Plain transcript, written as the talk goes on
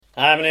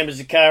Hi, my name is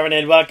Kyron,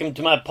 and welcome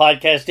to my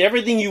podcast.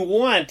 Everything you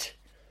want,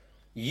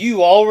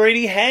 you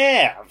already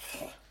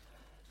have.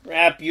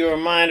 Wrap your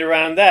mind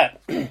around that.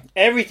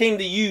 Everything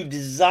that you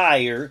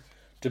desire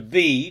to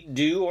be,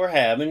 do, or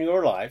have in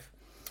your life,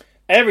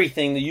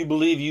 everything that you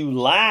believe you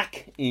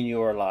lack in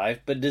your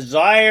life, but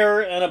desire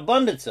an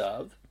abundance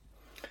of,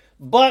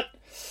 but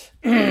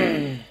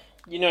you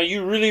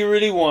really,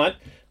 really want,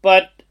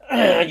 but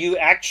you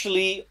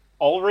actually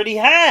already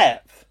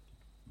have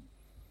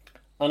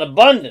an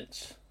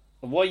abundance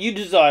of what you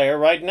desire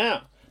right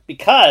now,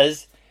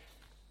 because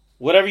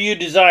whatever you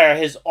desire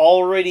has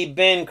already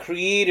been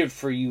created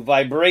for you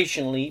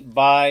vibrationally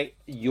by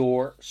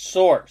your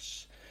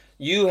source.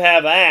 You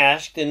have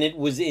asked and it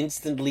was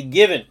instantly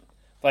given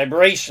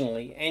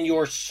vibrationally, and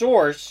your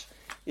source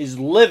is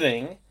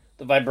living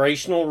the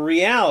vibrational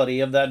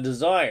reality of that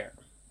desire.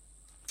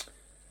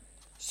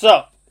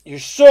 So, your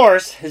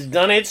source has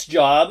done its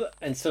job,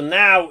 and so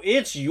now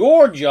it's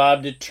your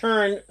job to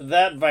turn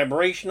that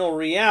vibrational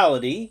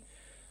reality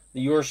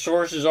your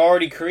source has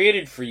already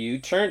created for you,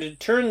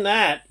 turn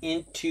that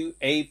into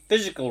a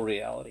physical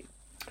reality.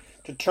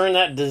 To turn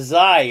that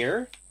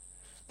desire,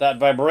 that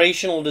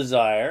vibrational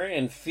desire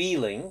and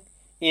feeling,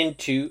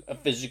 into a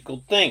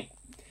physical thing.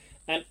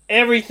 And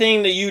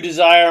everything that you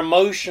desire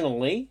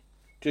emotionally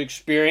to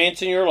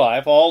experience in your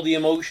life, all the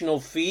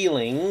emotional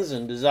feelings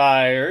and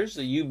desires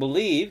that you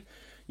believe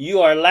you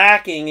are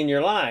lacking in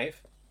your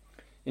life,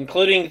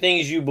 including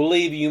things you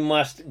believe you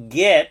must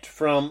get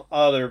from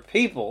other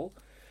people,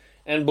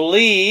 and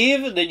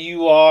believe that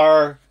you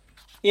are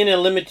in a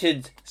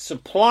limited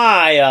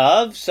supply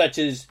of, such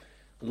as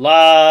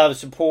love,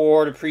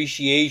 support,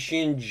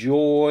 appreciation,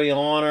 joy,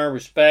 honor,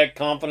 respect,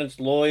 confidence,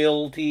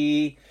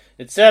 loyalty,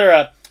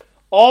 etc.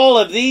 All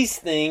of these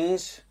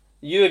things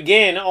you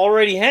again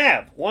already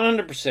have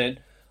 100%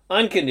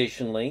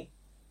 unconditionally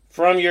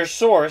from your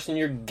source, and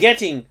you're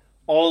getting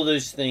all of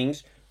those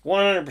things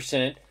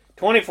 100%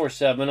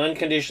 24/7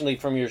 unconditionally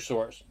from your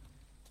source.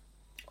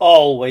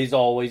 Always,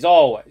 always,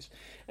 always.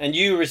 And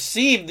you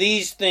receive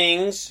these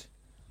things,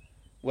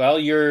 well,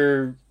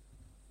 they're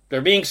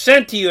being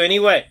sent to you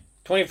anyway,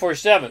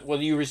 24/7.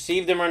 Whether you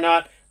receive them or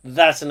not,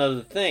 that's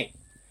another thing.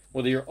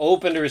 Whether you're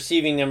open to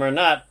receiving them or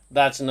not,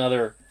 that's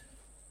another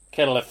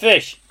kettle of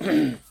fish.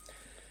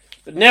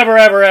 But never,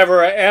 ever,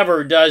 ever,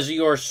 ever does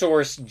your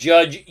source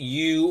judge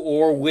you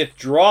or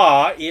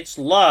withdraw its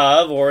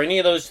love or any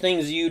of those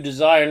things you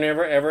desire.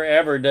 Never, ever,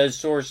 ever does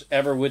source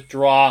ever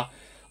withdraw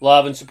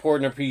love and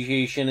support and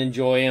appreciation and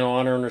joy and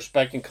honor and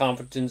respect and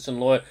confidence and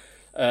loyalty,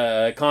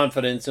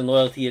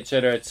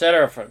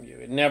 etc., from you.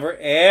 It never,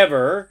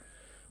 ever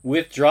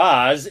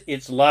withdraws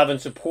its love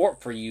and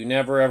support for you.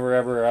 Never, ever,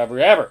 ever, ever,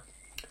 ever.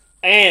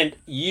 And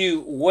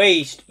you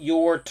waste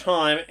your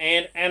time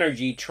and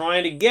energy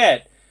trying to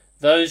get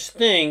those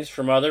things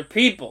from other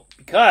people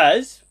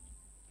because,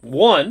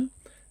 one,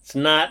 it's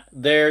not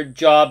their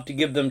job to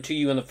give them to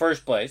you in the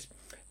first place,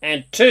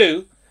 and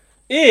two,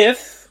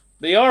 if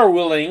they are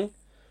willing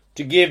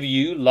to give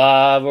you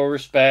love or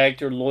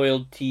respect or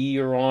loyalty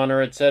or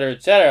honor,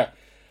 etc.,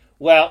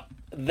 well,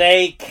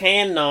 they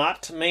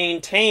cannot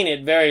maintain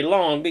it very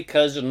long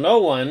because no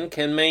one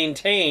can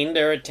maintain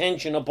their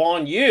attention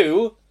upon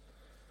you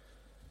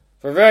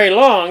for very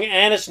long,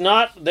 and it's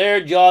not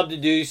their job to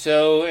do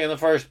so in the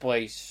first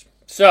place.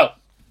 So,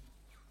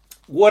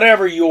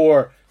 whatever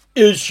your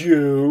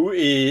issue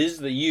is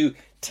that you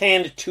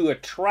tend to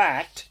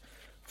attract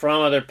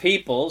from other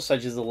people,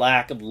 such as a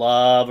lack of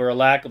love or a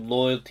lack of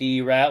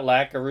loyalty,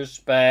 lack of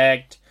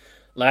respect,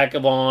 lack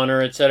of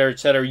honor,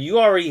 etc., you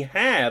already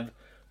have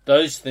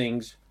those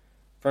things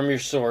from your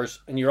source,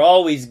 and you're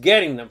always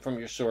getting them from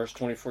your source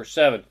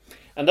 24/7.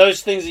 And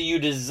those things that you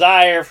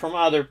desire from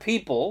other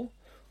people,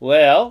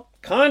 well,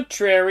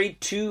 contrary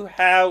to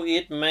how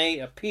it may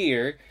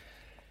appear,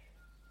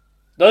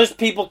 those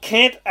people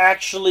can't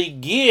actually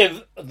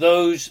give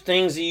those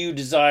things that you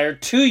desire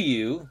to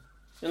you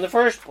in the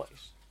first place.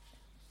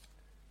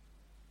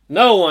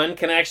 No one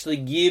can actually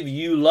give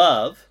you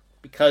love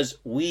because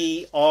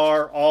we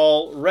are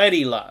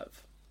already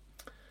love.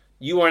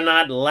 You are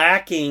not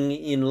lacking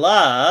in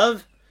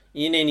love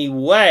in any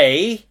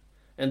way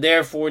and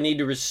therefore need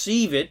to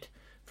receive it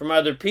from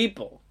other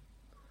people.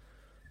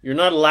 You're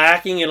not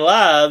lacking in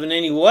love in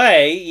any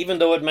way, even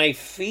though it may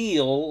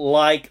feel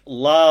like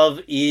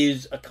love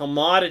is a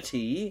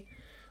commodity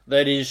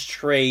that is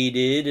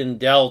traded and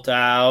dealt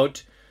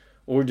out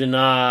or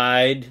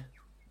denied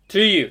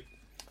to you.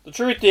 The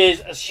truth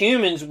is, as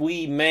humans,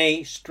 we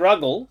may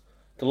struggle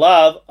to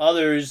love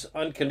others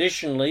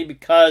unconditionally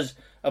because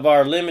of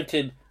our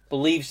limited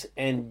beliefs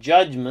and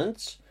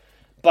judgments,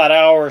 but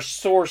our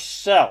source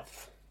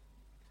self,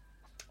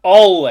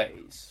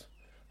 always,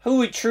 who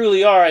we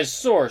truly are as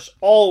source,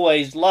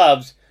 always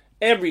loves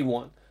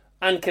everyone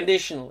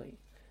unconditionally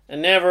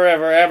and never,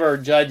 ever, ever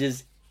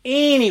judges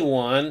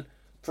anyone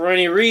for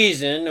any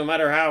reason, no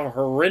matter how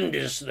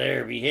horrendous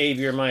their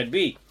behavior might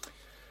be.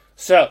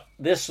 So,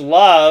 this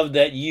love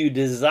that you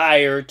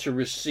desire to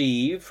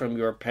receive from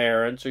your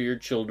parents or your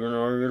children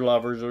or your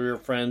lovers or your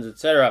friends,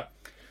 etc.,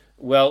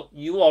 well,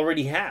 you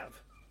already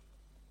have.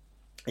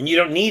 And you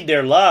don't need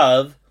their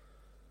love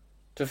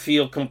to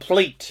feel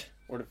complete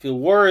or to feel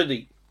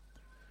worthy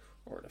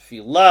or to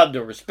feel loved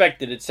or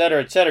respected,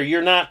 etc., etc.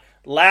 You're not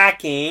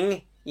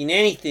lacking in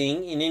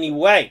anything in any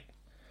way.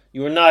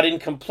 You are not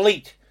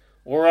incomplete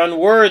or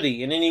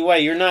unworthy in any way.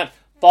 You're not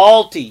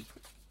faulty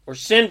or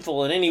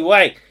sinful in any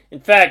way. In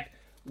fact,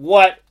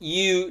 what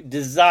you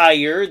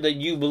desire, that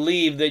you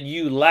believe that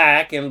you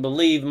lack and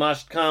believe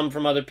must come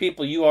from other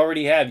people, you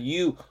already have.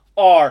 You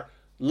are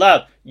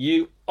love.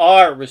 You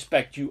are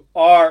respect. You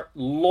are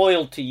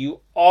loyalty.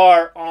 You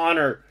are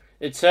honor,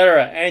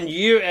 etc. And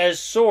you as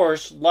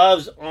source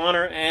loves,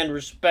 honor, and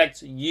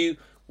respects you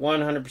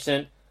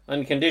 100%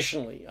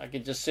 unconditionally. I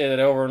could just say that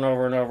over and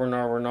over and over and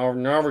over and over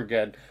and over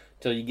again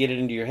until you get it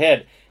into your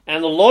head.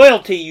 And the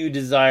loyalty you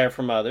desire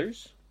from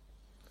others,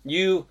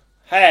 you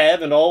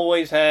have and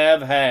always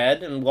have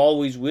had and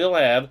always will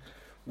have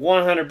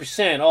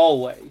 100%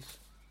 always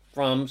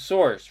from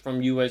source,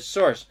 from you as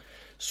source.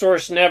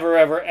 Source never,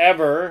 ever,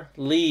 ever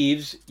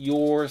leaves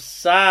your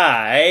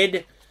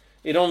side.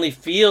 It only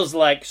feels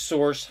like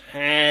source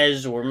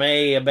has or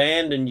may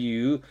abandon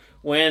you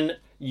when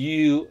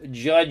you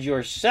judge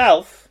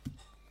yourself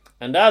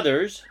and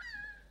others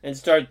and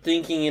start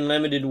thinking in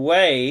limited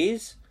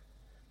ways,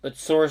 but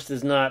source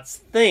does not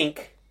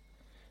think,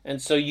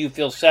 and so you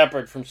feel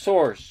separate from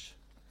source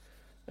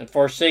and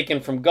forsaken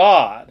from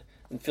God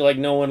and feel like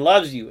no one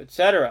loves you,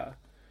 etc.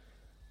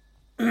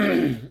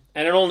 And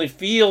it only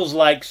feels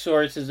like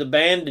source has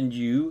abandoned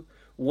you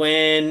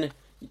when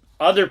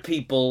other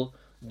people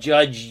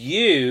judge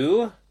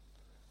you,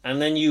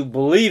 and then you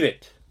believe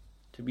it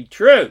to be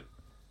true,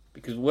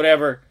 because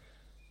whatever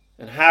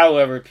and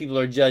however people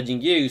are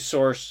judging you,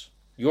 source,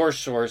 your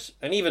source,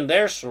 and even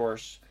their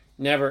source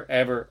never,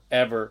 ever,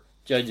 ever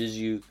judges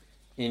you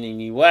in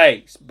any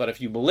ways. But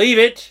if you believe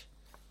it,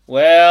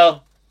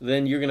 well,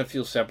 then you're going to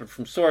feel separate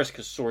from source,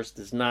 because source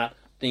does not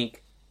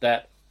think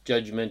that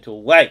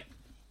judgmental way.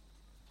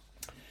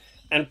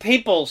 And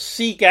people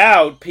seek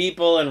out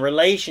people and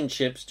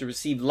relationships to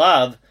receive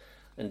love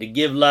and to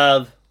give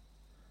love,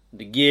 and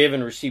to give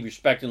and receive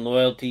respect and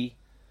loyalty.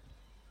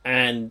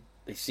 And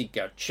they seek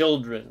out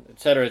children,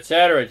 etc.,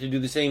 to do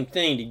the same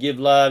thing, to give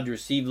love, to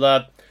receive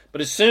love. But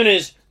as soon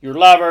as your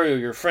lover or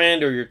your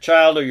friend or your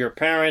child or your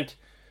parent,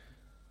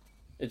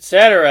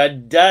 etc.,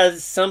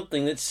 does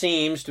something that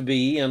seems to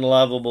be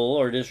unlovable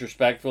or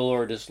disrespectful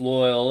or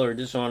disloyal or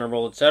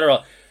dishonorable,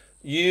 etc.,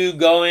 you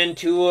go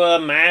into a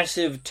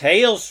massive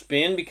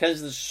tailspin,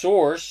 because the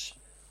source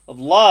of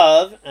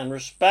love and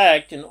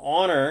respect and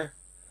honor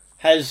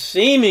has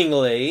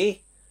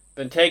seemingly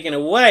been taken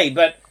away,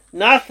 but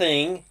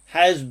nothing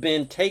has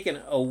been taken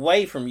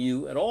away from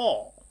you at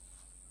all.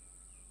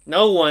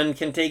 No one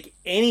can take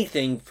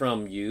anything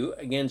from you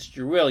against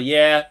your will.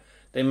 Yeah,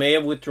 they may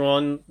have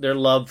withdrawn their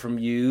love from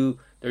you,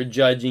 they're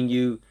judging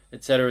you,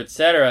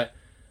 etc.,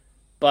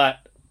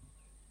 but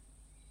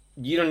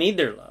you don't need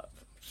their love.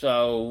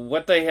 So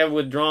what they have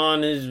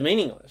withdrawn is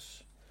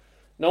meaningless.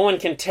 No one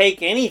can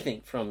take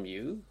anything from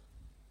you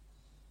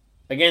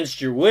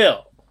against your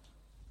will.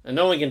 And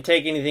no one can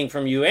take anything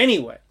from you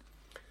anyway.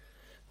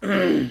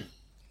 And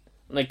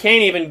they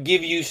can't even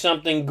give you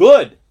something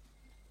good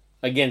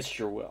against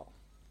your will.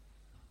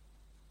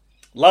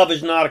 Love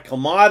is not a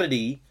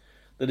commodity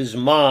that is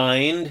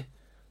mined,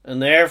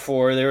 and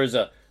therefore there is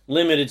a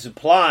limited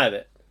supply of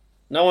it.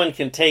 No one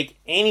can take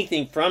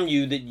anything from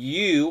you that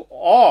you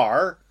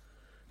are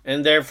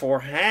and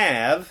therefore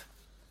have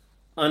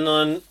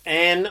an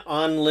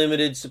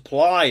unlimited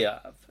supply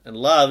of. And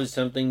love is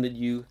something that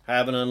you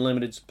have an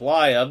unlimited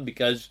supply of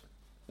because,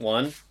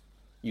 1,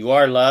 you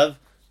are love.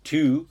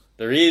 2,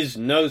 there is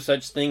no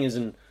such thing as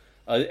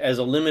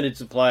a limited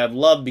supply of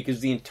love,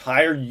 because the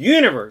entire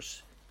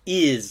universe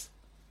is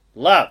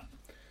love.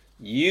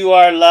 You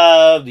are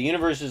love, the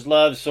universe is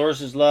love,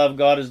 source is love,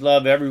 God is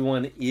love,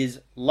 everyone is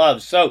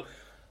love. So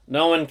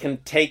no one can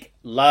take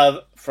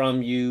love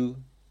from you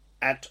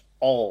at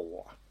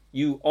all.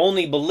 You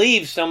only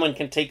believe someone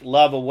can take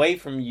love away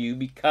from you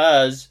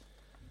because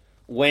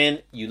when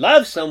you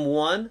love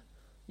someone,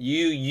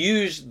 you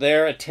use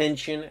their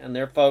attention and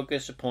their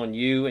focus upon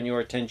you and your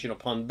attention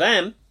upon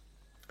them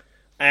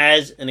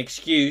as an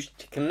excuse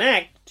to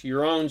connect to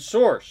your own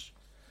source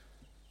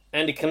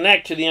and to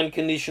connect to the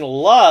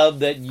unconditional love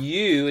that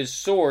you as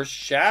source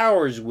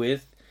showers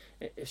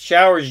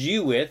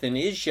you with and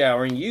is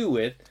showering you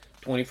with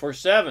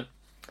 24/7.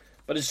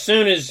 But as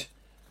soon as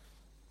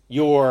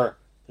your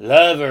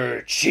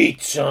lover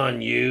cheats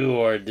on you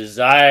or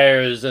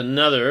desires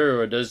another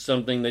or does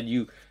something that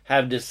you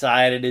have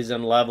decided is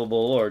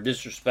unlovable or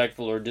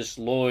disrespectful or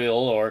disloyal,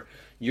 or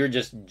you're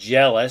just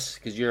jealous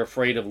because you're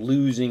afraid of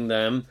losing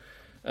them,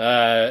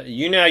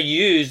 you now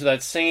use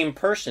that same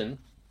person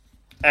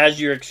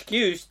as your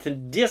excuse to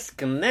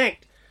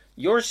disconnect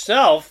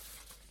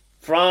yourself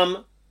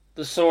from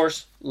the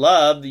source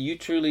love that you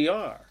truly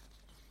are.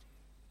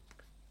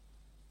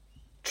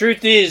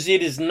 Truth is,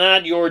 it is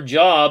not your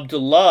job to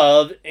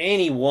love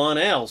anyone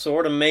else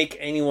or to make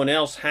anyone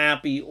else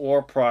happy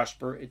or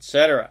prosper,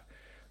 etc.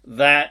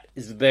 that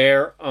is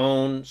their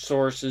own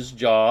source's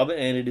job,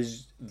 and it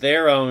is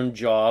their own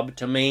job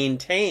to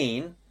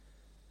maintain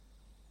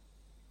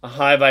a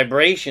high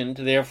vibration,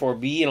 to therefore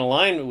be in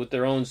alignment with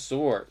their own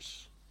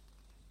source.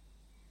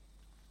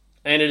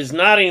 And it is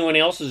not anyone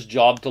else's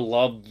job to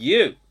love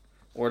you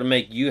or to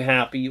make you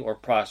happy or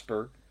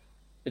prosper,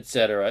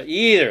 etc.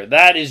 either.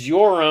 That is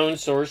your own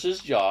source's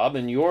job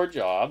and your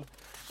job,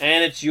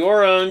 and it's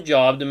your own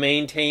job to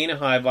maintain a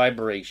high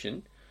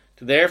vibration,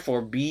 to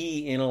therefore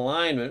be in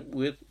alignment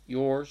with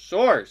your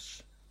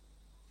source.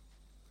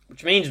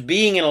 Which means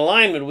being in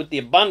alignment with the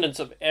abundance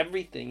of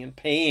everything and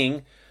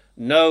paying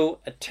no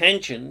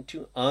attention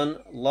to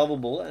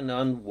unlovable and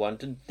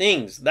unwanted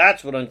things.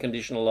 That's what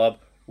unconditional love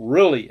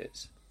really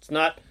is. It's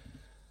not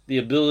the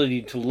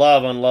ability to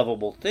love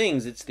unlovable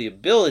things. It's the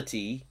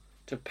ability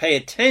to pay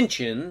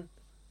attention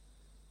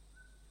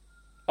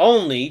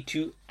only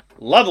to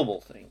lovable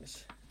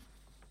things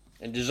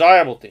and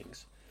desirable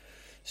things.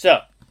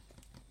 So,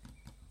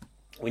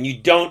 when you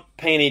don't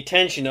pay any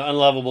attention to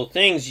unlovable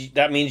things,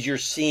 that means you're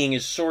seeing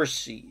as Source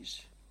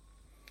sees,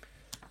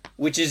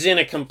 which is in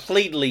a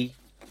completely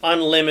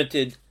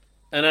unlimited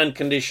and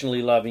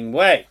unconditionally loving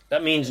way.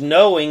 That means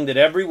knowing that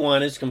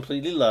everyone is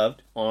completely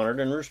loved, honored,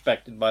 and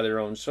respected by their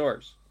own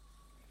source.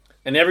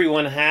 And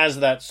everyone has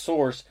that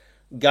source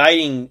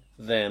guiding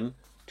them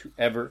to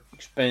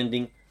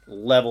ever-expanding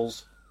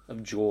levels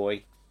of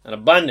joy and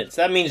abundance.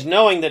 That means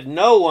knowing that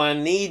no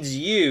one needs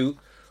you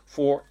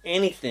for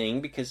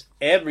anything, because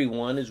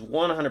everyone is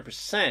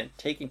 100%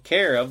 taken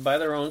care of by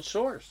their own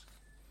source.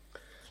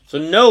 So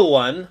no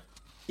one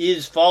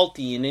is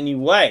faulty in any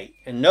way,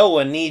 and no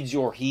one needs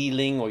your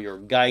healing or your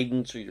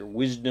guidance or your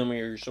wisdom or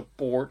your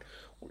support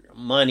or your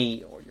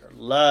money or your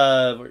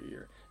love or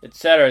your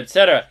etc.,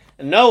 etc.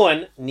 And no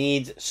one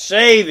needs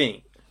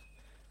saving,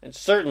 and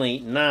certainly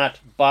not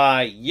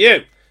by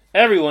you.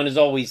 Everyone is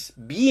always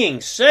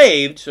being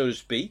saved, so to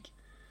speak,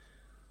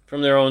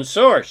 from their own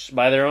source,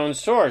 by their own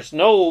source.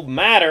 No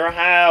matter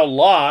how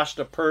lost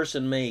a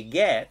person may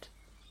get,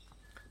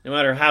 no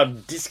matter how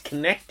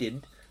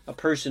disconnected a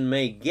person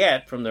may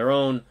get from their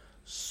own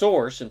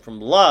source and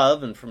from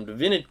love and from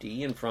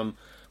divinity and from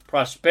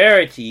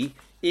prosperity,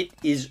 it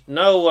is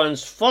no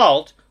one's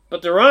fault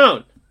but their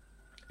own.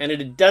 And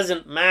it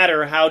doesn't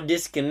matter how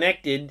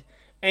disconnected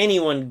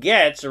anyone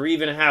gets or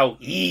even how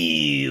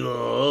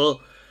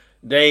evil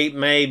they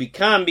may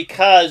become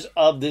because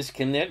of this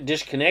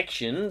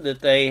disconnection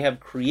that they have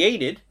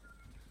created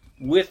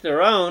with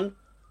their own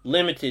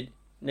limited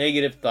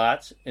negative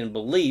thoughts and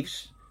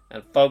beliefs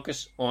and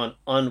focus on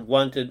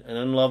unwanted and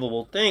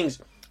unlovable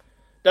things.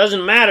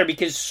 Doesn't matter,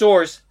 because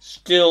Source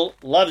still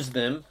loves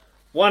them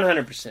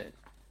 100%,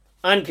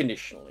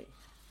 unconditionally,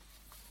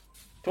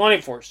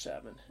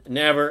 24/7,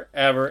 never,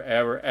 ever,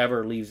 ever,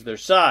 ever leaves their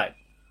side,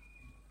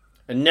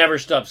 and never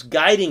stops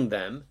guiding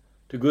them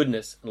to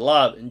goodness and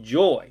love and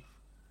joy,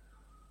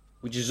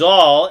 which is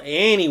all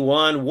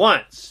anyone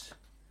wants.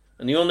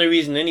 And the only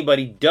reason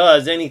anybody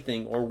does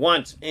anything or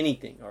wants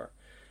anything, or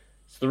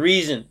it's the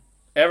reason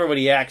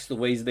everybody acts the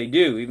ways they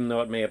do, even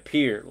though it may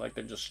appear like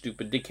they're just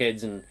stupid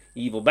dickheads and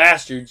evil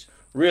bastards,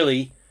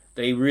 really,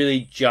 they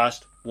really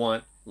just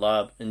want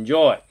love and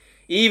joy.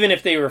 Even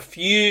if they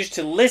refuse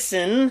to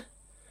listen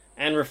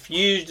and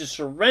refuse to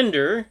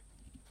surrender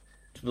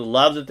to the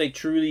love that they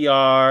truly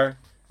are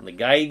and the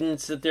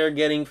guidance that they're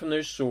getting from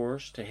their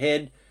source to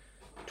head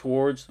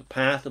towards the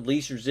path of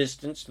least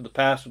resistance, to the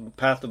path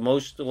of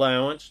most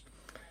allowance,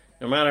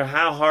 no matter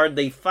how hard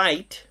they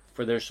fight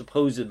for their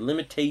supposed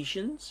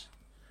limitations,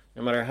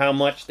 no matter how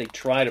much they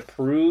try to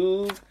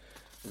prove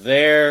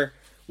their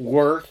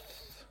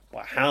worth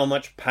by how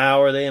much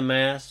power they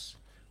amass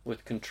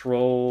with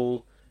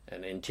control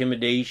and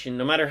intimidation,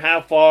 no matter how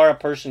far a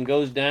person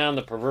goes down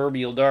the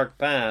proverbial dark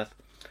path,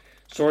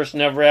 Source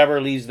never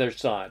ever leaves their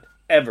side,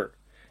 ever,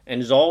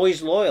 and is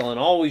always loyal and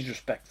always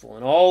respectful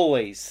and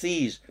always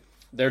sees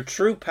their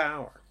true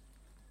power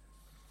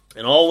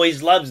and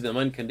always loves them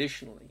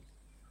unconditionally.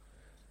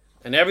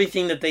 And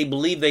everything that they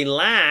believe they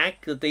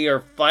lack, that they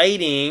are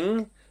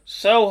fighting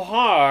so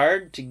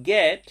hard to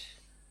get,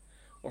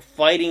 or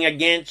fighting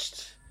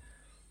against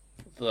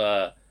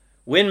the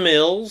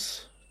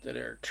windmills that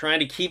are trying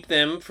to keep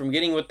them from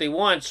getting what they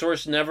want,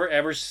 Source never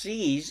ever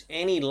sees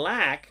any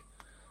lack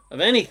of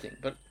anything,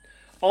 but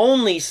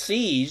only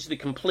sees the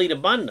complete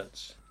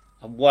abundance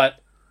of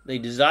what they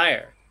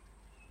desire.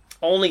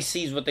 Only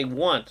sees what they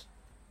want,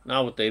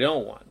 not what they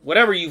don't want.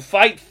 Whatever you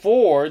fight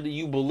for that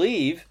you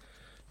believe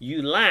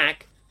you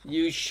lack,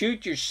 you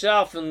shoot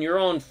yourself in your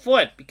own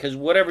foot, because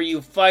whatever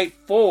you fight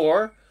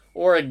for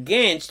or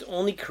against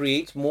only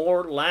creates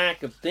more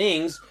lack of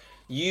things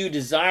you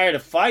desire to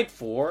fight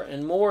for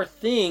and more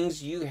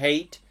things you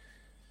hate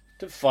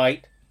to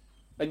fight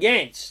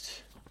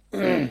against.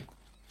 And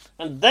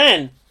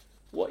then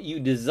what you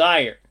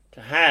desire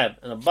to have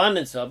an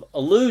abundance of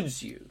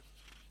eludes you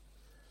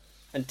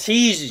and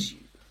teases you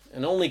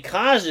and only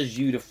causes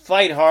you to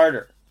fight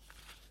harder.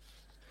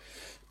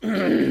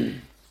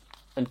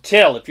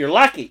 Until, if you're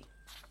lucky,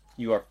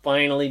 you are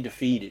finally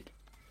defeated.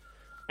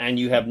 And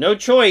you have no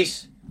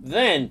choice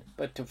then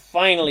but to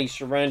finally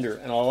surrender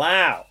and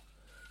allow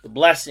the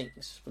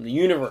blessings from the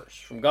universe,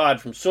 from God,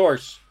 from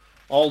Source,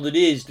 all that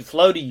is, to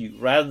flow to you,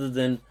 rather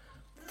than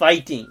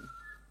fighting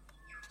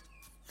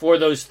for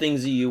those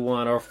things that you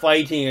want, or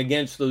fighting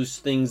against those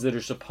things that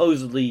are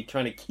supposedly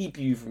trying to keep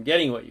you from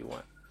getting what you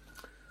want.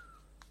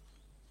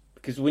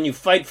 Because when you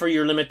fight for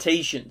your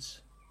limitations,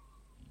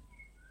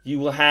 you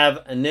will have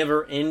a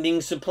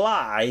never-ending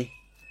supply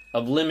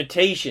of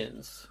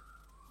limitations.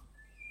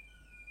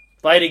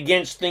 Fight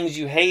against things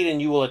you hate,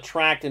 and you will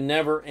attract a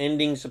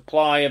never-ending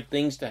supply of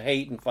things to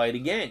hate and fight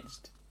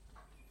against.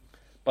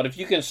 But if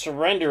you can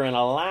surrender and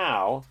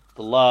allow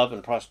the love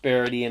and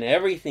prosperity and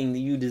everything that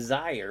you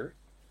desire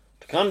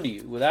to come to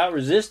you without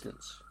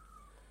resistance,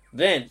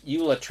 then you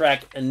will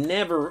attract a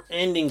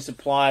never-ending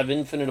supply of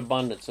infinite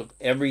abundance of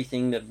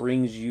everything that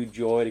brings you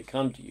joy to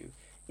come to you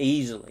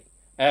easily,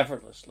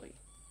 effortlessly.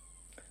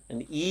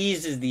 And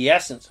ease is the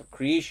essence of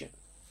creation,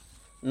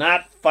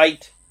 not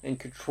fight and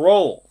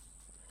control.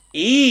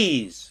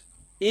 Ease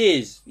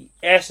is the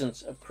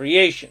essence of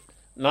creation,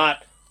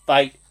 not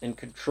fight and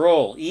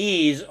control.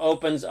 Ease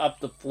opens up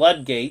the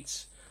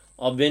floodgates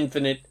of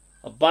infinite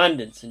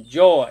abundance and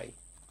joy.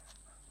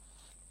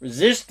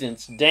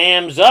 Resistance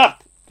dams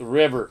up the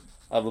river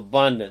of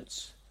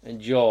abundance and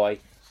joy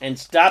and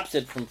stops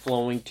it from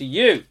flowing to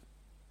you.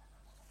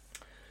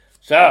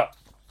 So,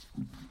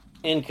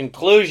 in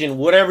conclusion,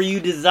 whatever you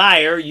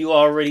desire, you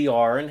already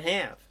are and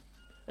have.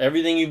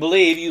 Everything you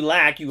believe you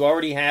lack, you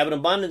already have an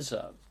abundance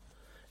of.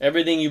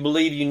 Everything you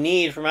believe you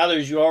need from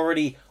others, you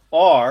already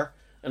are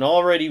and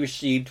already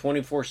receive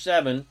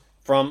 24/7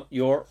 from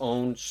your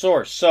own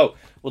source. So,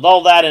 with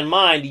all that in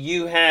mind,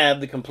 you have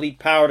the complete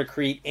power to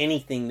create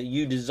anything that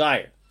you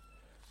desire,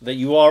 that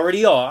you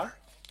already are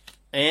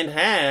and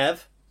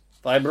have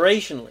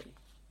vibrationally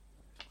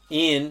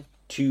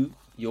into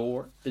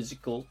your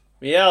physical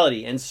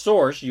reality. And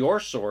source, your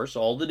source,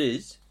 all that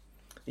is,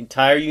 the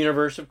entire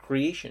universe of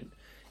creation,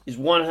 is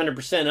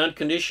 100%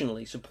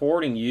 unconditionally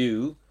supporting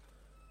you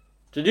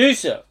to do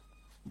so.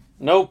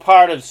 No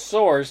part of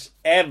source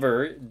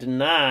ever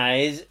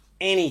denies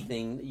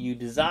anything that you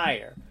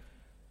desire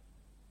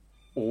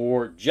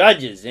or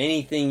judges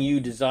anything you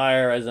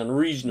desire as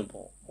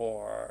unreasonable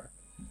or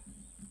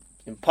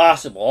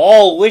impossible.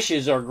 All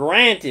wishes are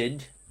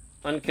granted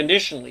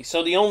unconditionally.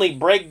 So the only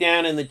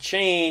breakdown in the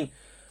chain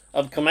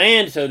of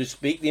command, so to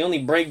speak, the only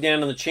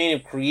breakdown in the chain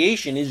of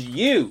creation is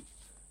you.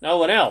 No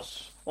one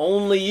else.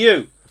 Only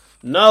you.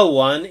 No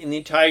one in the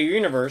entire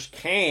universe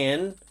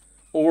can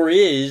or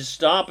is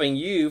stopping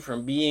you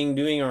from being,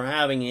 doing, or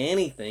having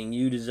anything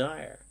you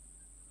desire.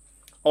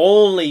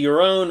 Only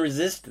your own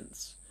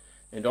resistance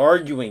and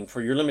arguing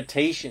for your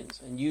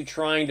limitations and you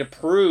trying to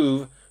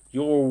prove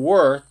your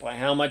worth by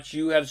how much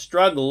you have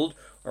struggled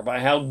or by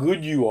how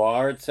good you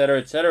are,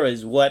 etc.,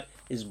 is what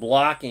is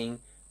blocking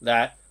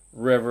that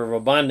river of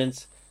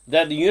abundance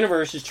that the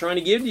universe is trying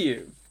to give to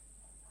you.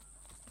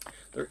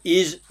 There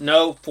is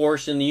no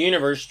force in the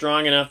universe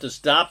strong enough to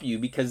stop you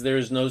because there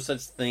is no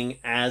such thing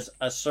as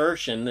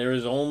assertion. There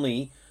is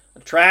only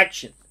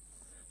attraction.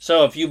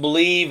 So if you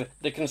believe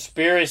the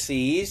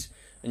conspiracies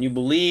and you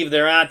believe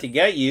they're out to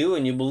get you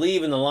and you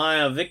believe in the lie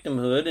of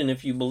victimhood and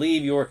if you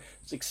believe your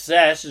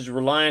success is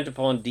reliant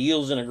upon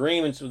deals and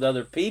agreements with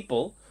other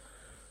people,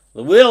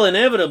 the will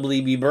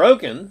inevitably be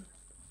broken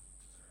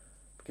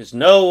because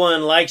no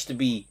one likes to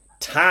be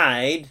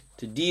tied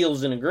to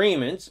deals and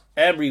agreements.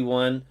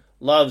 Everyone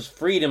loves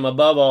freedom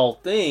above all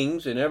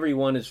things, and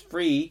everyone is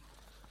free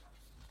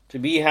to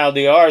be how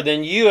they are.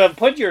 Then you have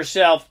put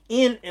yourself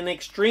in an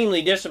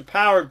extremely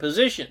disempowered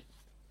position.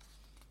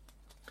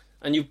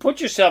 And you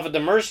put yourself at the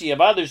mercy of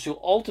others who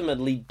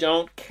ultimately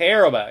don't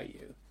care about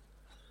you.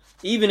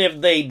 Even if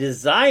they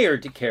desire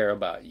to care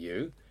about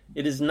you,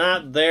 it is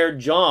not their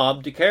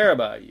job to care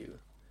about you.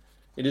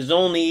 It is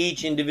only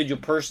each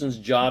individual person's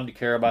job to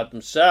care about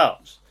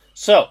themselves.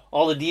 So,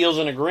 all the deals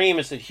and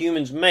agreements that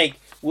humans make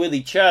with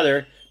each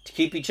other to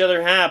keep each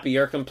other happy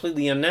are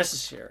completely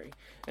unnecessary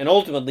and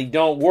ultimately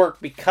don't work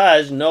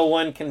because no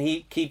one can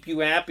keep you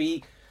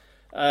happy.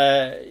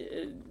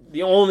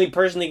 The only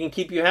person that can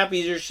keep you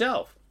happy is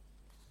yourself.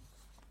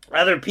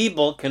 Other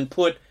people can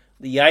put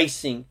the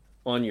icing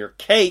on your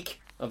cake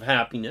of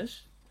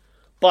happiness,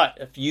 but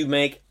if you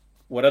make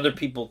what other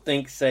people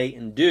think, say,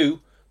 and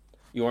do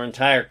your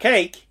entire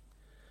cake,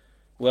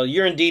 well,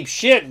 you're in deep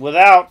shit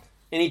without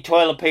any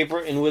toilet paper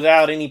and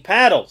without any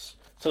paddles.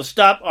 So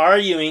stop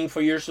arguing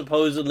for your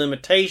supposed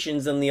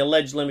limitations and the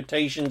alleged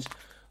limitations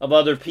of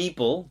other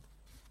people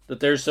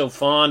that they're so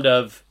fond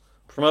of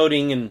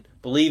promoting and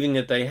believing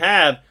that they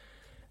have,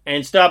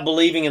 and stop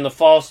believing in the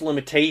false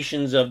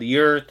limitations of the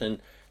earth and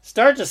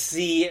start to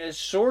see as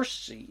Source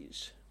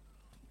sees,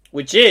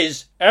 which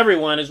is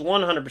everyone is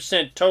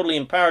 100% totally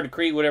empowered to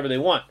create whatever they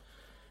want.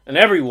 And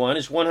everyone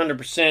is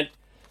 100%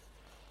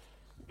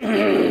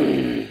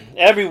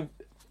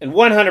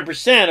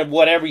 100% of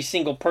what every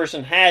single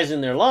person has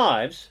in their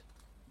lives,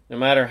 no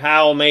matter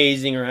how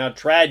amazing or how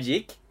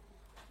tragic,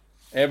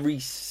 every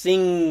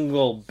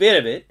single bit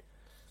of it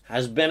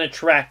has been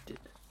attracted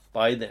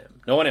by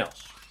them. No one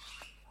else.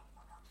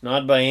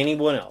 not by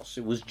anyone else.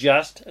 It was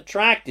just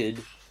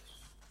attracted,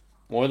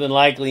 more than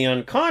likely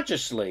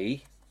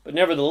unconsciously, but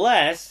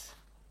nevertheless,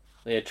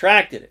 they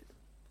attracted it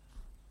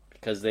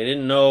because they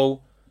didn't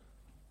know,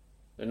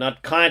 they're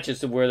not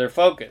conscious of where they're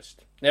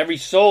focused. Every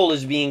soul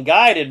is being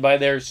guided by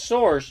their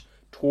source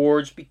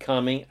towards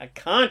becoming a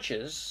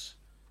conscious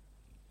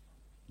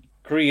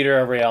creator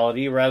of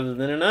reality rather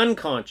than an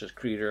unconscious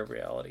creator of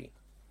reality.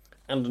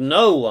 And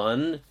no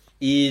one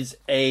is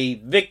a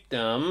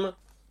victim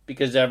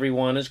because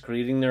everyone is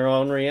creating their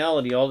own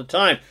reality all the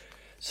time.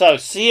 So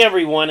see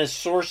everyone as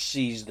Source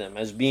sees them,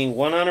 as being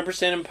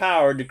 100%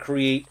 empowered to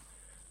create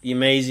the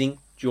amazing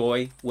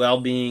joy,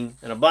 well-being,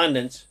 and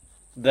abundance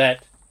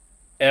that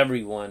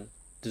everyone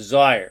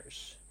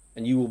desires.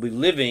 And you will be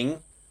living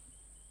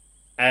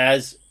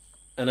as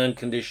an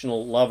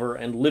unconditional lover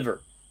and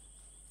liver.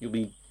 You'll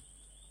be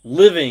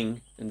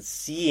living and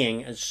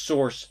seeing as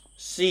Source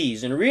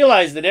sees. And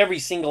realize that every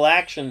single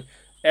action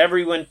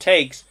everyone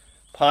takes,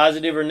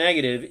 positive or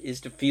negative,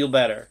 is to feel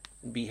better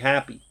and be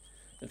happy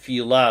and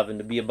feel love and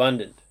to be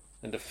abundant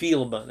and to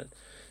feel abundant.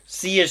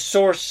 See as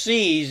Source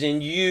sees,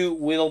 and you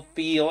will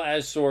feel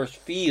as Source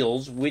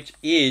feels, which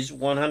is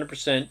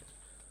 100%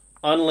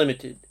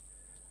 unlimited,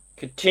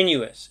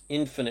 continuous,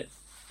 infinite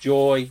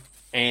joy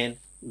and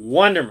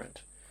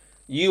wonderment.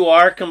 You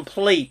are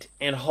complete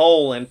and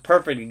whole and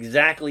perfect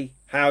exactly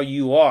how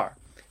you are.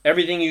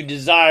 Everything you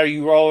desire,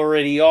 you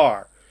already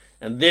are.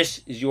 And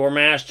this is your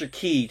master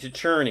key to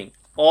turning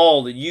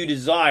all that you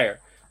desire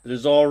that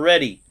is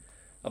already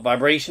a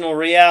vibrational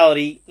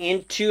reality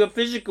into a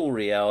physical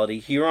reality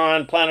here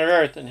on planet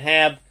Earth, and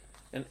have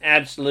an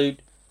absolute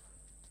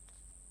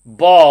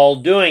ball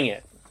doing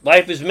it.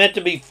 Life is meant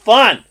to be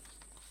fun.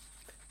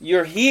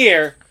 You're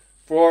here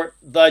for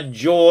the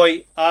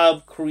joy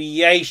of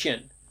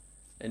creation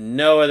and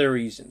no other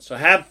reason. So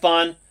have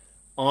fun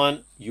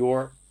on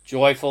your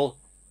joyful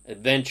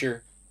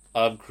adventure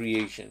of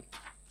creation.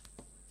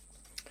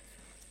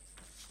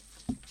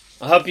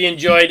 I hope you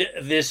enjoyed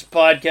this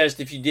podcast.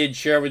 If you did,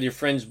 share it with your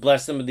friends.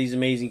 Bless them with these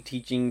amazing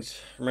teachings.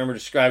 Remember to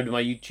subscribe to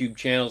my YouTube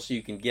channel so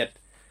you can get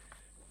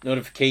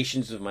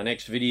notifications of my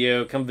next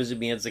video. Come visit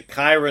me at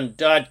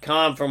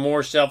ZaKaiRan.com for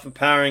more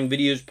self-empowering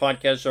videos,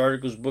 podcasts,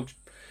 articles, books,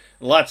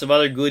 and lots of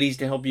other goodies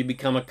to help you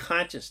become a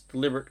conscious,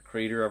 deliberate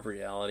creator of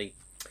reality.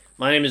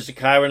 My name is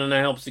ZaKaiRan, and I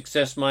help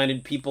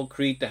success-minded people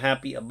create the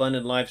happy,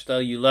 abundant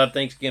lifestyle you love.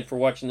 Thanks again for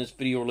watching this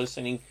video or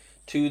listening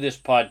to this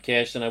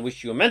podcast, and I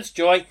wish you immense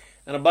joy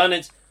and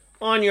abundance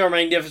on your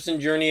magnificent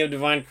journey of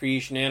divine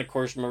creation. And, of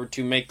course, remember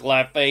to make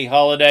life a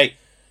holiday.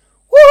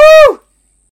 Woohoo!